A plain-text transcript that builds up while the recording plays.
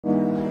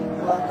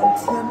Welcome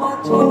to my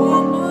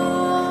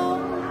channel.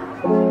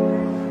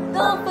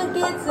 Don't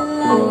forget to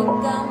like,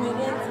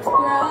 comment, and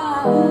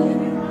subscribe.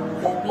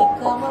 Then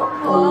become a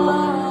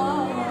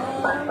part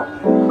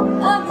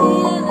of the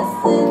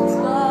Innocent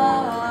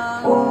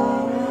Squad.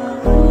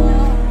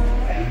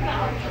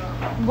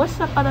 What's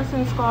up,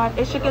 Innocent Squad?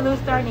 It's your girl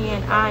Starny,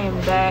 and I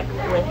am back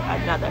with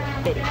another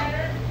video.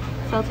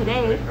 So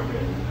today,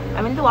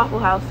 I'm in the Waffle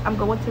House. I'm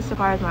going to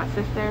surprise my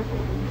sister.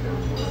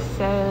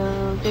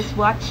 So just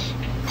watch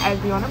as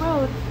we're on the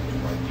road.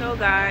 So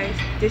guys,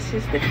 this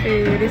is the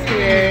food. It's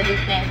here.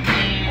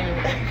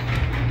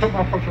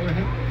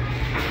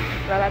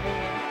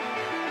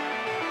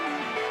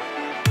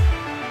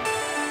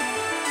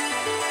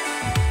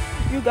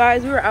 You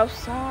guys, we were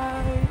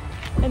outside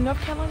in North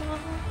Carolina,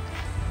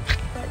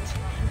 but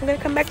I'm gonna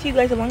come back to you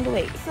guys along the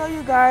way. So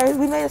you guys,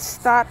 we made a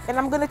stop, and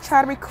I'm gonna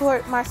try to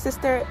record my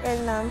sister,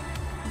 and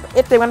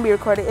if they want to be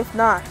recorded. If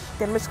not,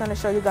 then I'm just gonna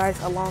show you guys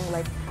along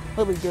like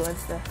what we do and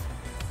stuff.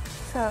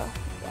 So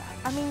yeah,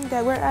 I mean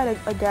that we're at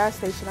a gas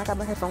station. I got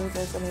my headphones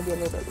in, so maybe a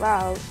little bit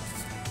loud,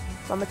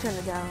 so I'm gonna turn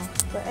it down.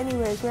 But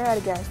anyways, we're at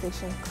a gas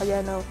station. Cause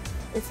y'all know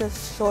it's a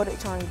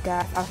shortage on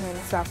gas out here in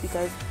the south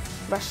because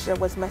Russia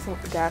was messing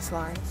with the gas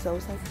line. So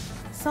it's like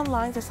some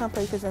lines are some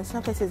places and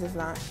some places it's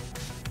not.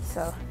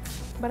 So,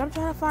 but I'm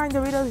trying to find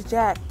Doritos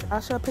Jack.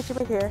 I'll show a picture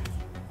right here.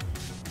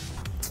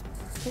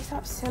 They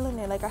stopped selling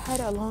it. Like I had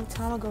it a long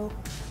time ago.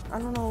 I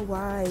don't know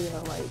why.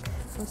 Like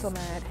I'm so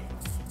mad.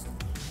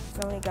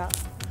 I only got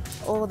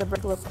all the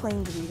regular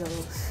plain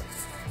Doritos.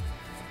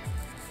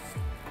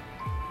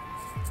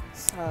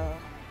 So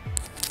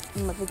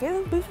I'm gonna get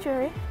a beef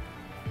jerky.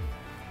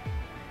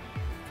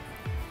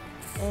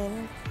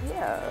 And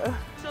yeah.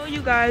 So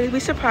you guys, we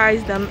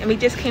surprised them and we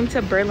just came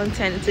to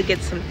Burlington to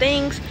get some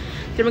things.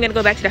 Then we're gonna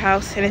go back to the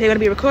house, and if they're gonna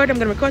be recorded, I'm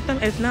gonna record them.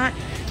 If not,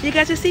 you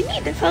guys will see me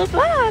this whole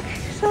vlog.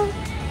 So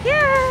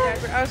yeah,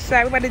 we're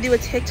outside. We're about to do a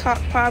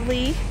TikTok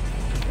probably,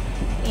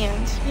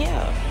 and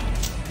yeah.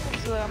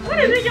 So what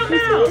is in your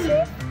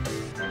mouth?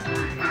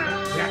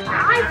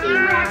 I see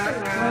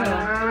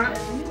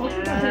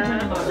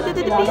look at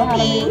the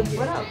baby.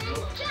 What up?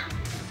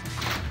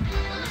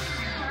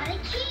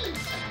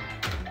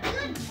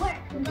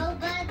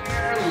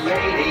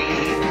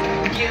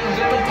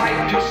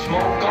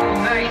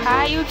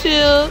 Hi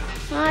YouTube.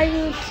 Hi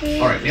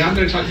YouTube. Alright, now I'm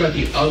going to talk about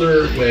the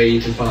other way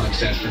you can file an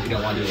extension if you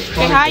don't want to do it.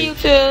 Say hi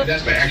YouTube. And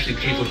that's by actually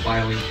paper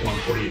filing Form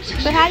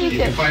 4860. Say hi YouTube. You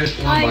can find this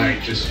form by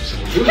just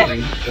simply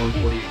Googling Form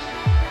 4860.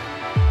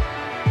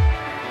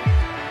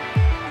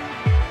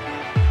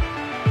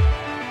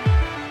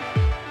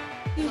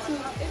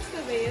 YouTube, it's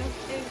the video,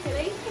 and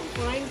today's the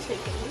fried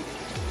chicken.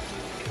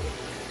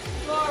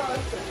 Laura,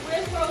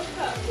 where's Rose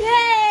Cup?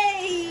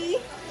 Yay!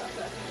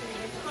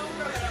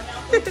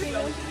 Look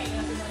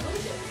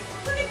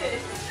at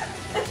this.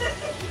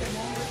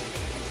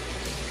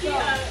 She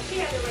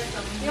had to wear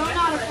something. You don't know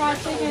how to fry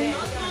chicken?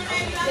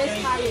 This is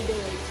how you do it.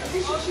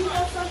 Did she chew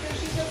on something?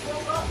 She just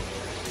woke up.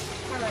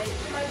 Alright.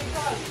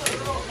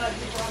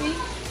 See?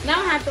 Now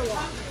I have to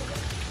walk.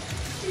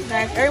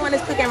 Guys, everyone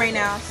is cooking right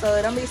now,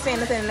 so don't be saying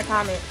nothing in the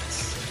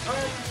comments.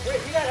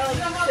 You got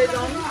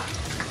Sizon?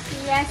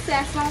 Yes,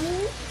 that's on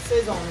me.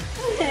 Sizon.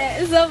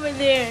 It's over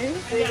there.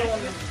 Sizon.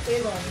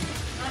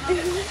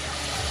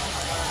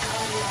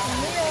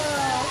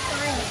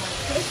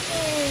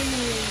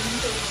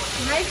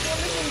 Nice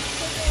looking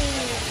chicken.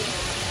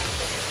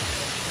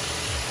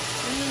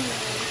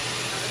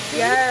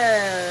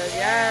 Yeah.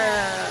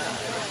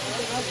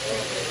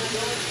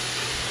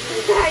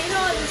 You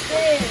know what this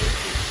is?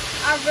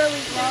 I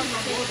really love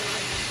chicken.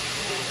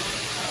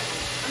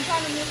 I'm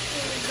trying to make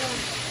sure it's done.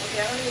 Okay,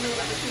 I don't even know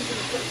what the season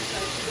is.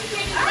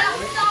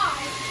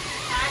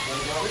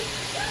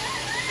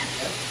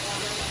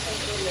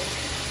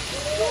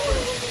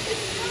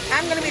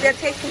 I'm gonna be there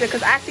tasting it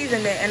because I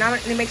seasoned it and I'm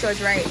gonna make sure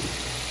it's right.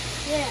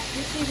 Yeah,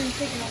 this seasoned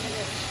chicken over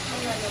there.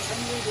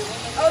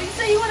 Oh, you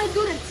say you want to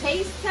do the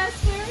taste test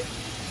first?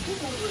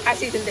 I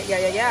seasoned it,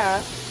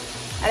 yeah.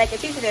 I like it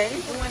seasoned.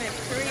 You want it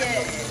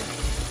Korean.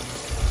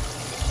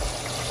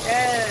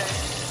 Yeah.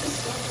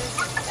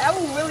 That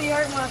would really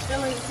hurt my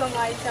feelings if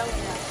somebody tell me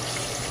that.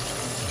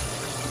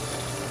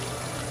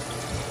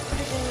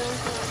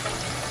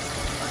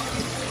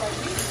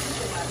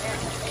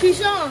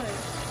 Keyshawn,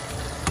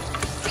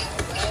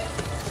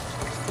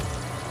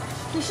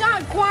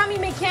 Kwame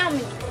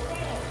McCalmy.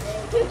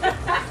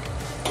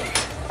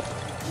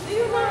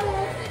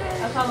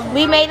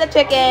 We made the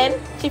chicken.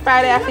 She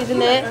fried it, I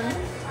seasoned it.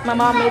 My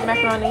mom made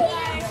macaroni.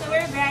 So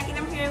we're back and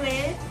I'm here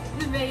with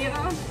the video,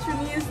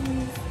 Trinia's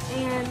niece,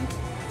 and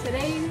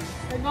today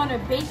we're gonna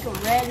bake a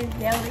red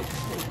velvet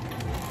cake.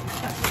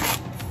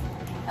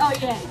 Oh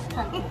yeah,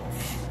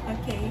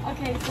 Okay.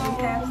 okay.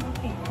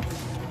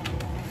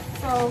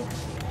 So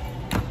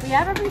we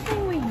have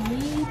everything we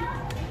need.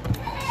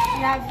 We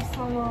have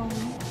some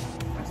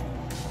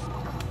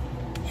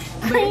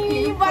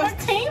cream butter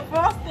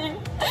frosting,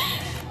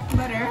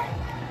 butter,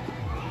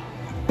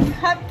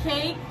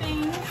 cupcake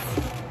things,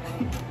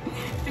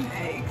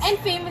 and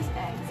famous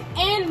eggs,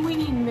 and we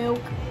need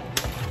milk,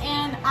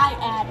 and I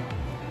add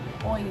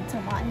oil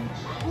to my.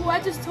 Oh, I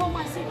just told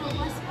my secret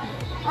recipe.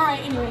 All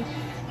right, anyway.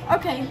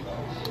 Okay,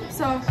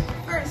 so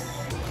first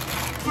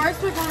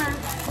we're gonna.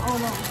 Oh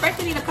no. First,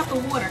 we need a cup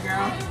of water,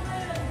 girl.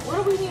 What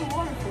do we need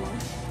water for?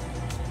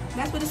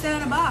 That's what it said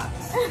in the box.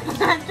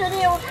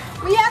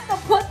 We have to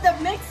put the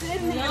mix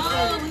in there.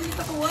 No, we need a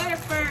cup of water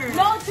first.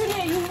 No,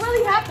 Trinity, you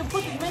really have to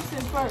put the mix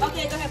in first.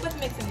 Okay, go ahead, put the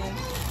mix in there.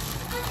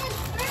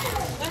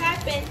 What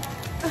happened?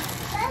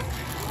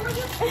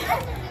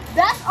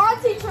 That's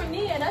Auntie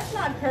Trinia, that's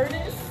not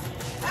Curtis.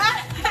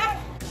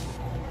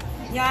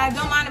 Yeah,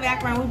 don't mind the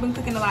background. We've been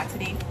cooking a lot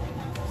today.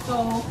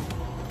 So,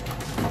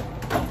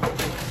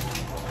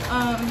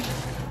 I'm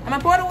gonna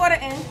pour the water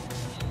in.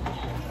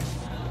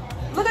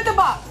 Look at the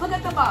box. Look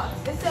at the box.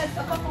 It says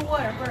a cup of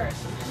water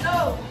first.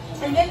 No.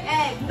 And then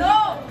egg.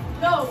 No.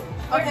 No.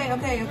 Okay.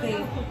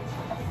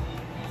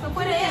 So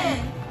put it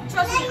in.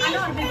 Trust me, I know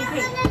how to bake a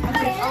cake.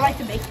 Okay, I like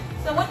to bake.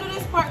 So when do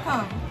this part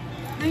come?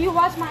 Do you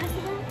watch my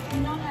Instagram? You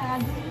know that I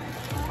do.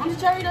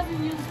 Auntie Cherry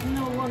doesn't use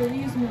water, we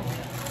use milk.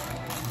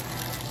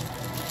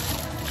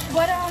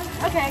 But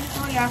okay.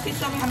 Oh yeah, she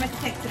showed me how to make the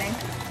cake today.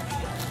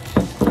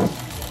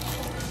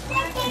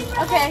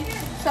 Okay,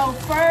 so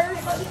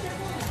first,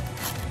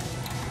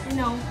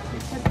 we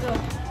put the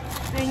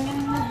thing in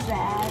the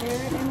batter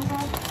in the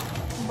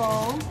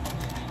bowl.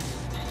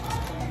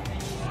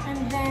 And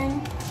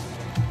then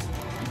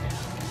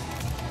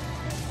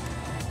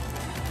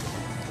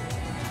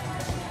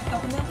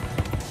Cup of milk?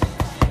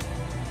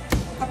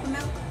 Cup of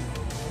milk?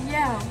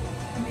 yeah.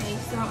 Okay,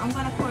 so I'm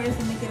gonna pour this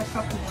and make it a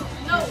cup of milk.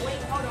 No,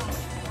 wait, hold on.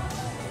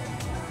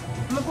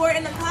 I'm gonna pour it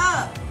in the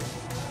cup.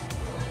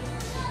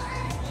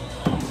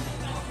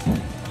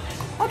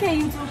 Okay,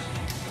 YouTube.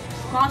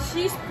 While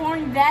she's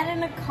pouring that in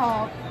the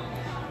cup,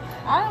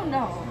 I don't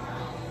know.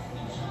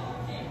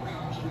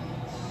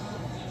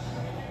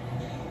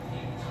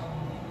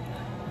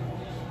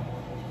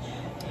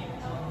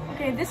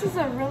 Okay, this is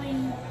a really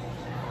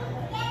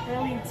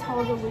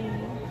totally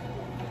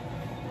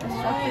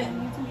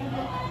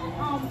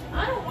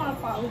I don't want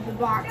to follow the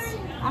box.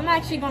 I'm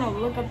actually gonna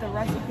look up the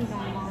recipes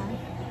online.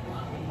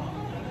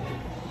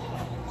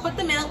 Put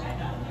the milk.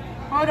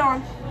 Hold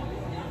on.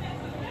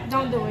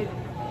 Don't do it.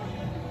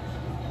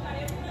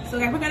 So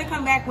guys, we're gonna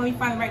come back when we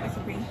find the right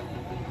recipe.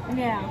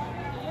 Yeah.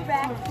 We're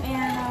back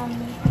and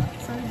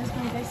so we're just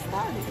gonna get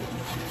started.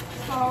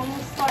 So I'm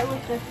gonna start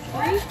with the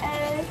 3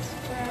 eggs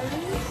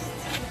first.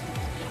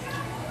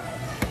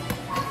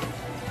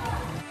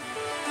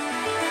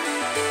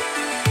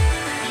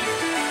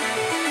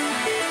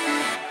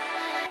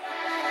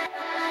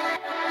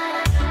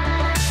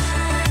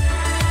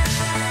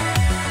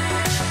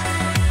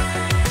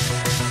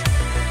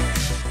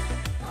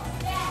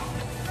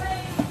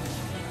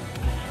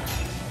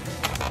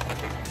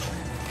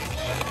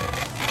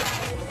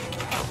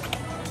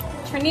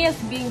 Trinia's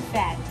being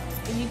fat.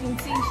 As you can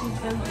see, she's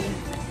building.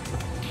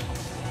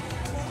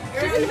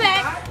 She's in the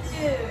back.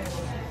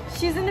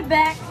 She's in the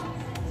back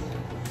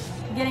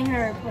getting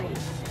her a plate.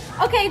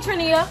 Okay,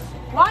 Trinia,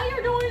 while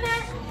you're doing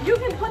that, you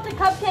can put the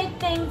cupcake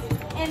things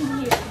in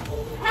here.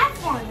 Have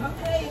fun.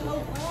 Okay,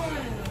 hold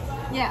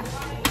on. Yeah.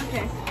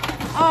 Okay.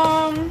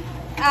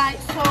 Alright,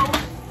 so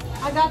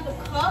I got the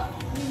cup,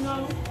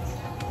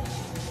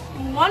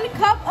 1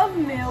 cup of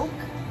milk.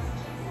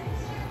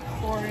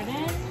 Pour it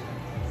in.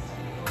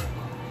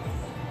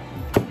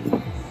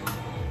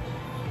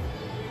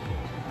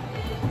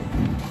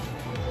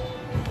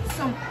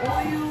 Some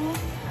oil.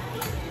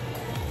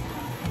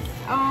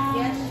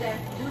 Yes, chef.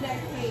 Do that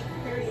cake,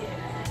 period.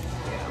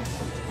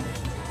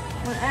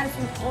 I'm gonna add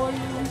some oil.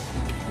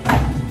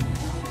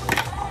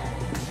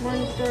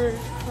 1/3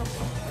 cup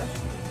of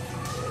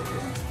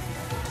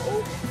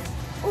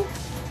oh.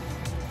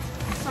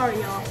 Sorry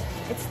y'all,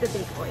 it's the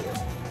big oil.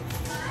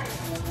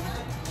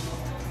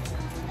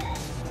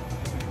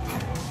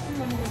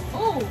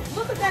 Oh,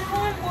 look at that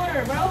corn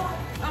water, bro.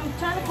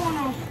 Turn the corn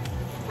off.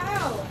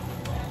 How?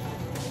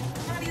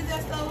 How do you use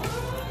that stove?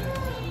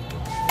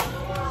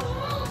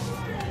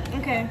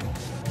 Okay.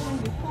 I'm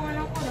just pouring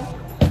out water.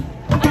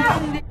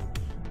 And then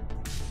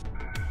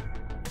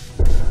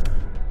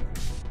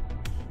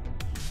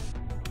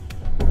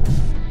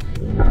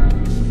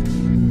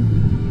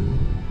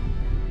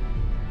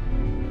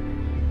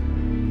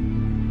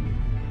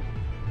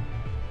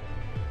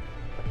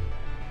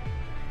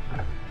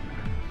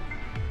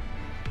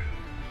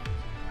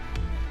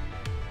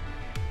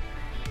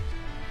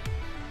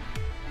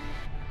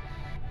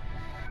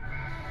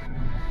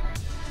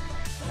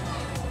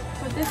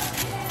put this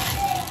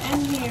in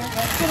here.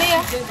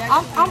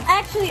 I'm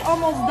actually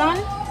almost done.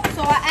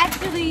 So I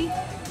actually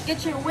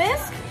get your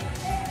whisk.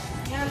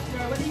 Yes,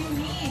 girl. What do you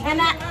need? And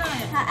I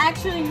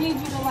actually need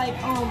you to like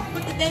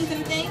Put the things in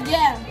the thing?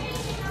 yeah.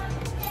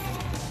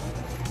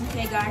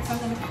 Okay, guys. I'm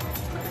going to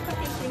put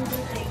these things in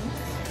the thing.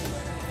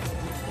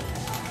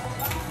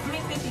 Let me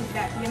take these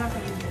back. You're not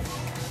going to use this.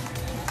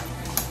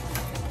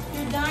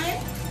 You're done?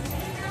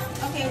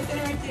 Okay, put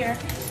it right there.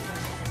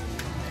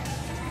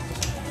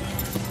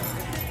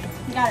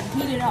 You gotta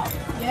beat it up.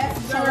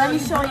 Yes, So let me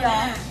show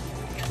y'all.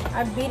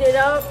 I beat it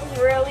up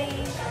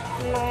really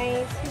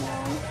nice, you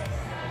know.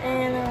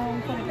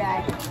 And put it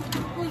back.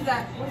 Who's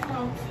that? What's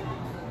wrong?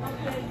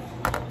 Okay.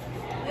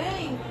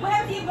 Hey, what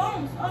happened to your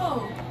bones?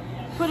 Oh.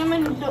 Put them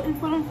in the put them.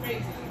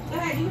 Go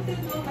ahead, you can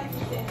do it like you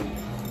said.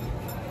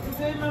 You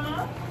good,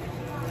 Mama?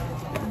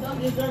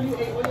 Mommy, look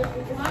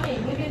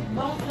at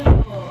bones in the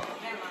bowl.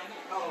 Never mind.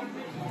 Oh,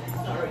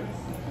 sorry.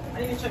 I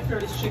need to check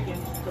Curtis' chicken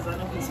because I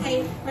know he's Hey,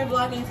 we're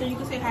vlogging, so you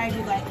can say hi if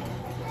you like.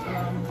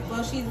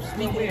 Well, she's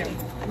making where? it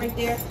right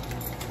there.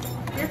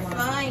 You're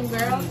fine,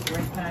 girl.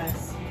 right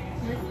past.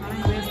 You're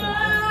fine.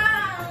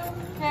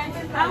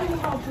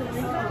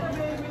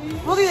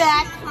 We'll be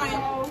back.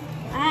 Fine.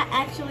 I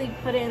actually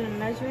put it in a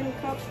measuring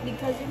cup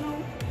because you know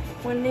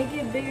when they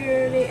get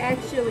bigger they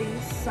actually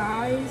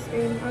size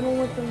and I don't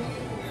want them.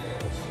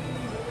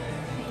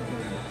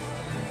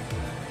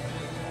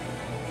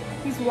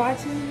 He's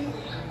watching me.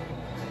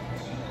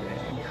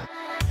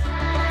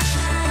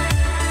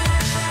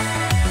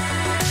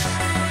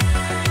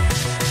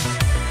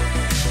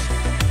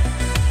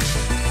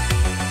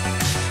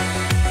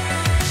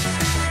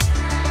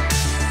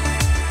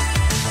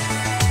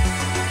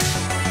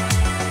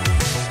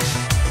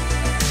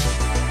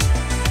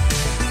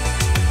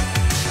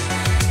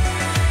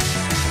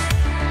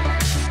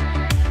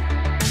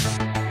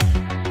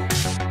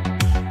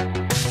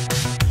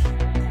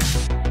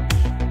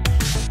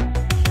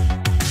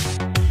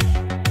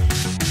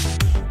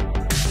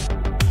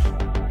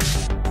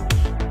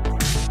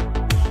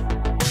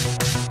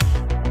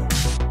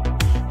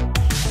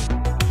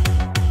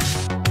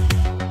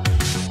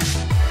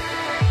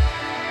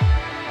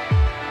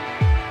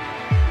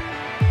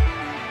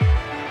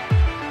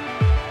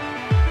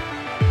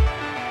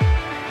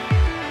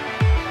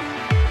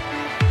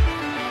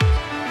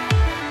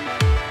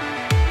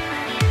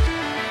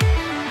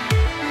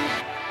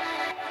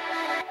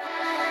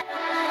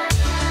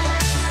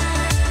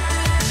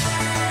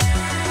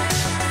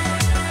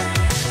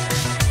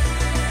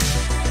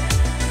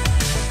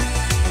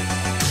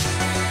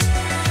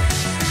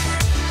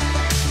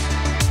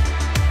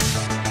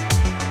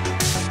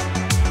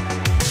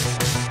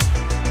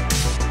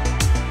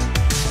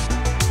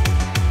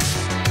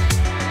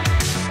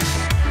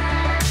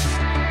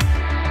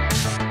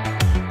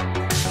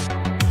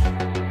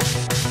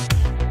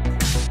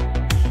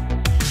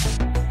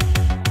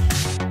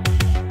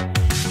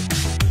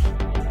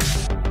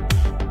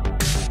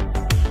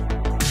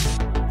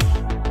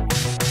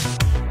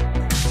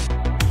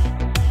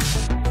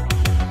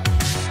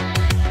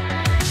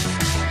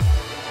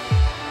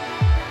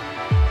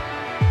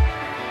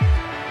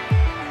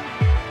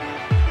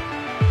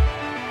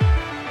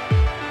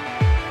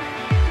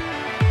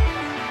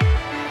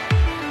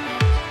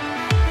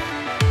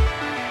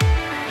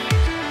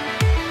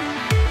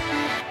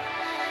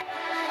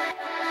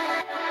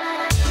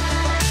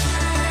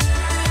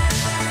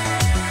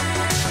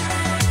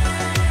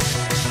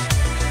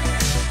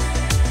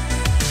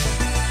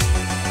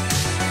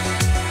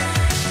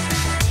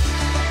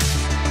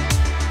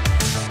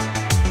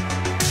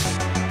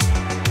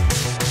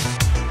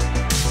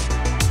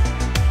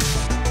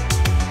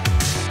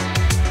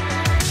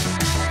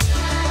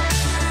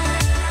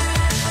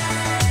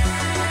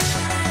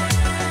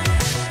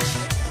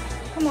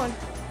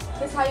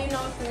 Here's how you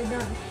know if they're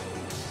done.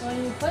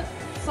 When you put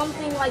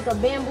something like a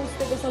bamboo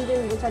stick or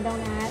something, which I don't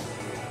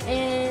have,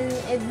 and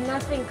if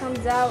nothing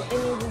comes out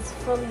and it is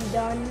fully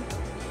done,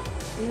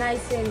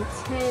 nice and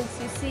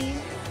tense, you see?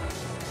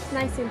 It's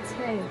nice and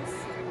tense.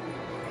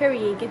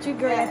 Period. Get your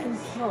girl that can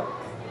cook,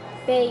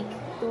 bake,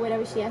 do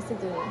whatever she has to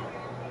do.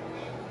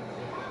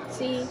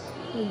 See?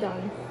 You're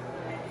done.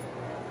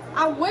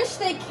 I wish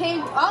they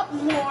came up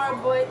more,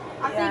 but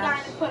I think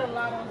I didn't put a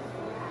lot of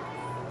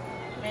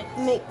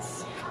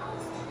mix.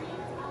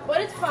 But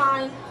it's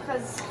fine,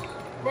 because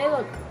they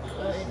look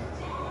good.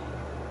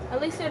 At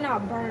least they're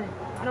not burnt.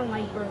 I don't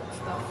like burnt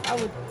stuff. I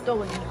would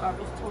throw it in the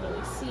garbage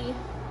totally. See?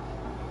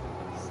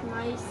 It's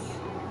nice.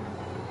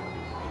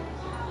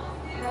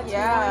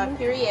 That's one.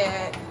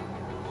 Period.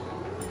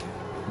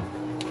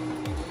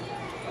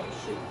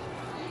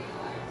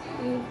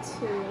 Me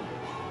too.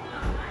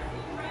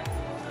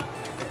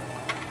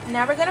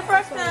 Now we're gonna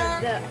first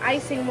them. The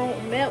icing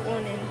won't melt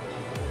on it.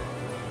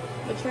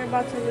 But you're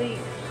about to leave.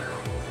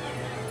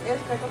 Yes,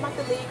 because I'm about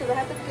to leave because I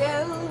have to go.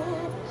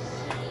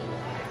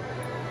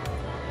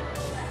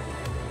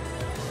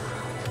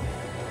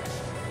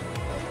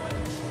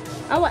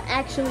 I will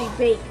actually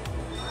bake.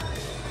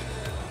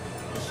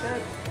 You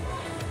should.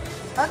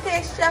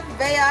 Okay, Chef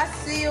Bea, I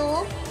see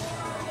you.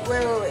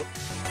 Wait.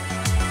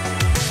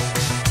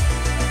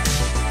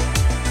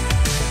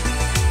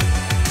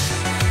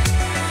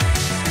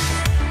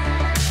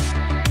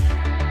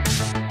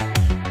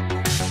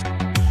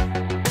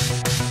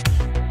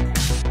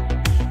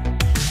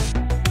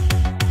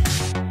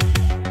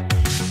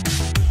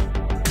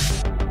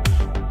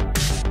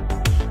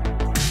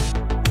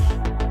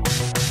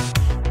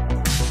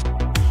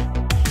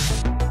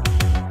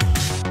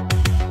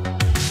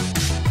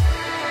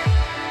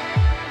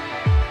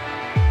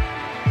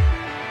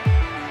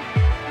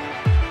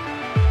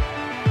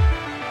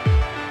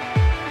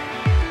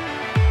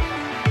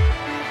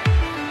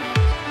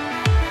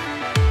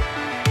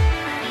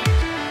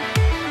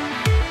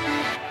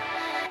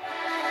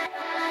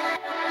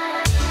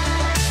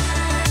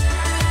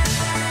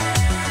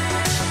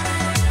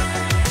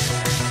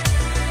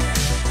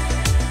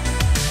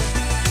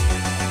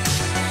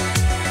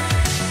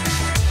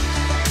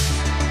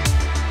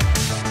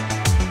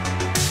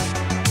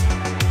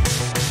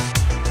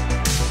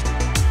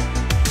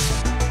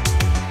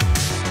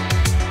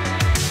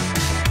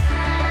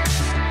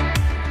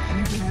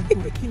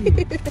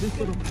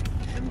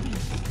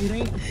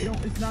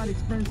 It's not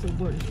expensive,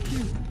 but it's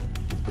cute.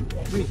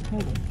 Wait,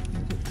 hold on.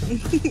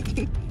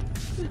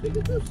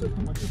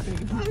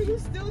 How do you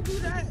still do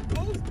that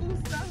old school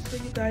stuff? So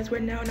you guys, we're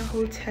now in a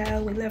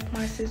hotel. We left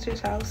my sister's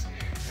house,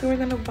 so we're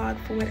gonna vlog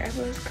for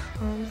whatever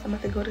comes. I'm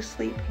about to go to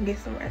sleep and get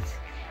some rest.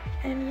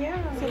 And yeah.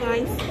 So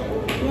guys,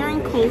 we're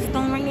in Cold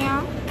Stone right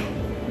now,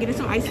 getting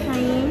some ice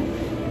cream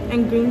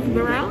and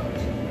Greensboro.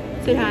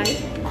 Say hi.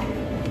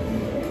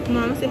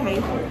 Mama, say hi.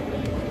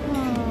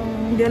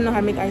 They don't know how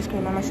to make ice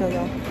cream. I'm gonna show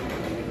y'all.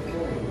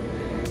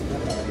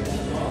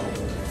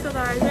 So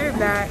guys, we're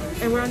back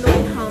and we're on the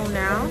way home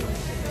now.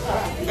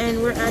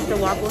 And we're at the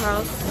Waffle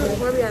House.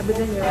 Where are we at?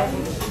 Virginia, right?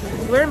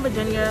 We're in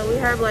Virginia. We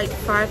have like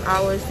 5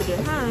 hours to get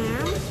home.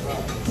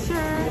 Sure,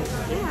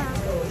 yeah.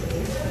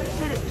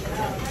 Hit it.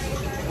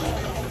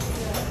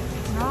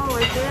 No,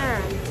 right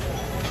there.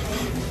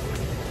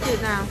 Hit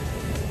it now.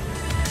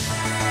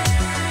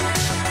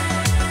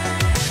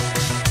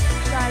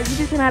 Guys, we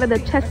just came out of the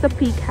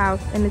Chesapeake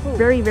House and it's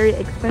very, very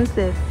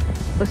expensive.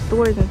 But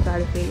stores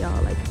inside of it,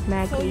 y'all, like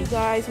mad. So you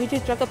guys, we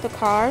just drove up the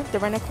car, the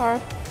rental car.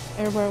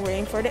 And we're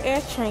waiting for the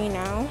air train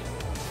now.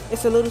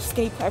 It's a little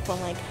skinny platform.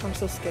 Like, I'm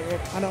so scared.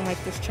 I don't like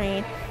this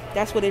train.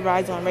 That's what it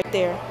rides on right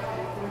there.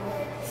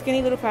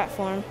 Skinny little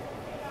platform.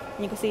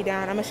 You can see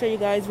down. I'm gonna show you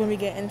guys when we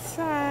get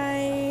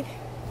inside.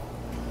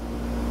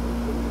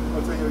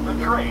 The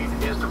train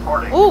is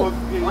departing. Ooh.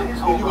 Please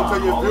hold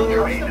on while the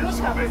train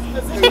is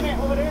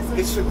moving.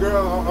 It's your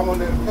girl. I'm on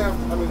that path.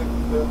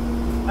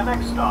 The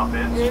next stop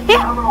is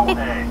Terminal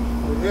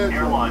A.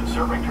 Airlines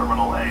serving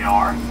Terminal A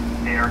are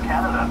Air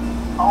Canada,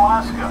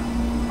 Alaska,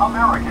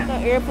 American. The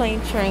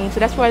airplane train, so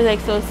that's why it's like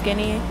so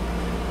skinny,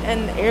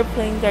 and the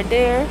airplanes are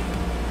there.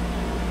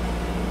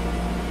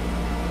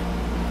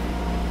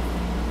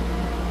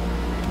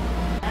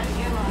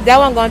 That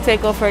one gonna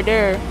take over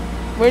there.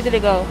 Where did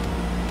it go?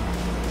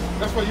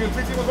 That's what you and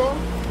Titi was on?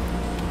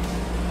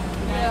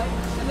 Yeah,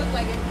 it looked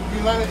like it.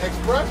 United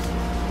Express?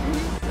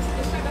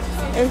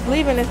 It's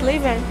leaving. It's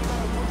leaving.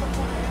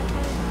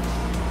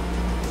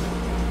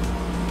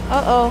 I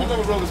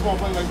never rode a small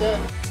plane like that.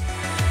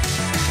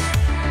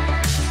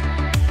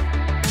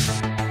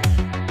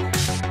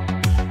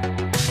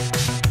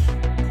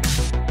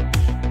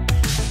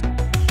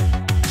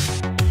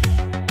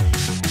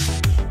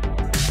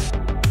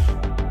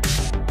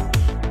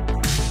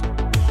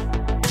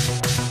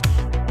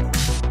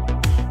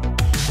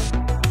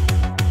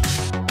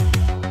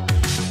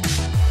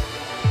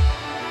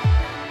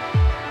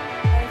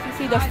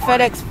 The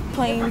FedEx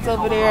planes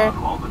over there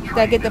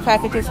that get the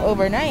packages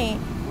overnight,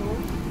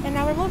 and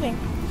now we're moving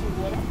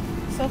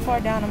so far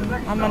down.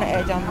 I'm on the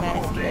edge. I'm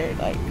mad scared.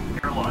 Like,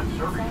 Airlines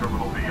serving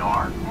Terminal B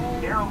are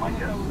Air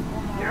Lincoln,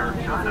 Air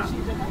China,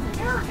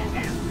 Air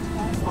India.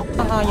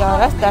 y'all,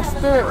 that's that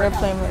Spirit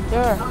airplane right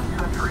there.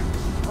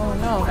 Oh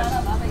no.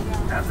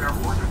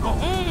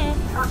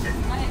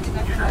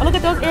 Oh, look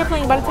at those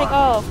airplanes about to take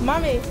off.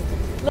 Mommy,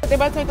 look, they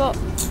about to take off.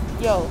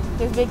 Yo,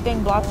 this big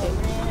thing blocked it.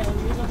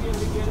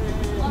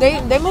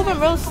 They moving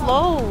real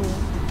slow. They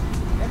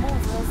move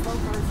real slow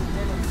first and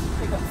then they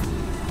pick up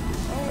speed.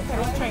 Okay,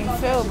 this train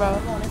filled, bro.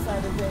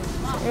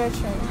 Air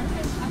train.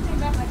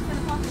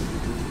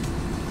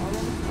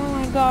 Oh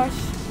my gosh.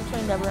 The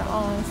train that we're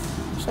on.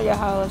 Show you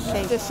how it's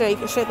shaped. Just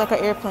shaped like an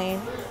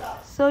airplane.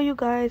 So you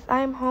guys,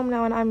 I'm home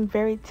now and I'm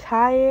very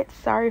tired.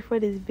 Sorry for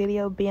this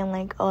video being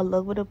like all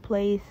over the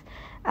place.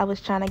 I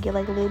was trying to get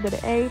like a little bit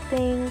of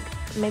everything.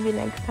 Maybe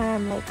next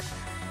time, like,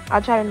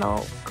 I'll try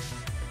to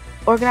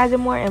organize it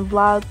more and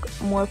vlog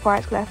more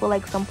parts, because I feel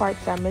like some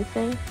parts are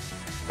missing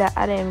that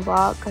I didn't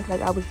vlog because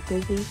like I was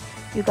busy.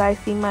 You guys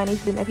see my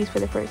niece and nephews for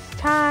the first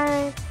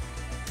time,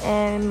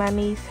 and my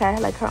niece had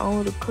like her own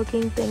little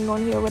cooking thing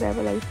on here,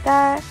 whatever like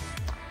that.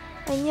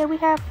 And yeah, we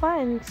have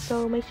fun.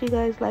 So make sure you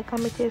guys like,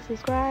 comment, share,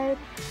 subscribe.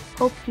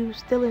 Hope you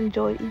still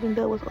enjoyed even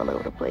though it was all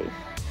over the place.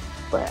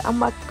 But I'm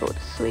about to go to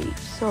sleep,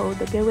 so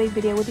the giveaway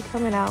video will be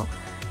coming out.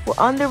 We're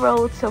on the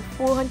road to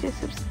 400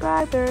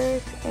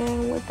 subscribers,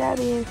 and with that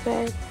being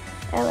said,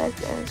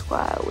 LSN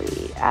Squad,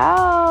 we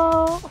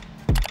out.